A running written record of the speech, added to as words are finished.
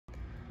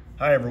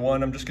Hi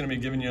everyone, I'm just going to be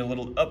giving you a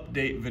little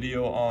update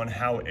video on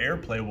how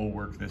AirPlay will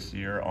work this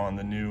year on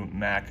the new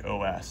Mac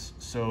OS.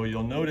 So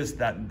you'll notice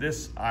that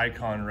this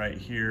icon right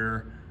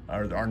here,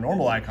 or our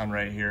normal icon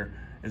right here,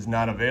 is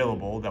not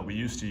available that we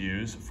used to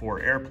use for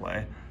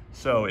AirPlay.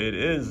 So it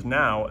is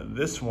now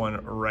this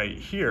one right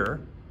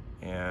here,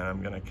 and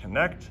I'm going to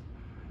connect.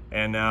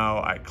 And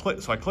now I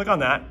click on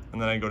that,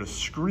 and then I go to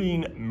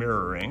screen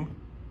mirroring.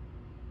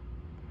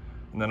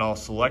 And then I'll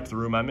select the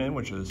room I'm in,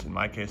 which is in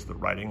my case the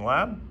writing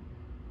lab.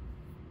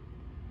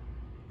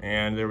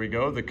 And there we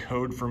go, the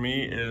code for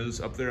me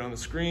is up there on the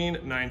screen,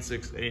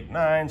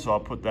 9689, so I'll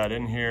put that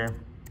in here.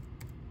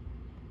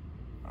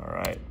 All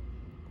right,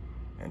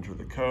 enter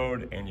the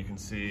code, and you can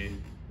see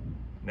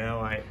now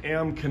I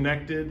am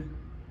connected.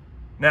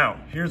 Now,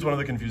 here's one of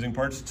the confusing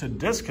parts. To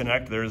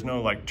disconnect, there is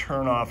no like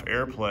turn off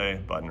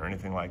AirPlay button or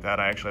anything like that.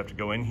 I actually have to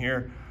go in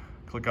here,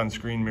 click on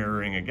screen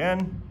mirroring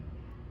again,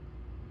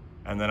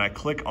 and then I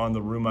click on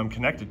the room I'm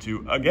connected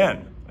to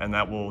again, and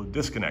that will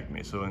disconnect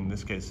me. So in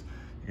this case,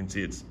 you can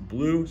see it's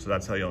blue, so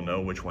that's how you'll know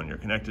which one you're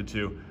connected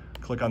to.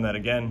 Click on that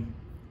again,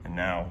 and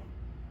now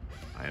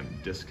I am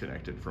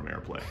disconnected from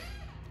AirPlay.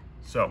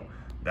 So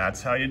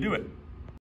that's how you do it.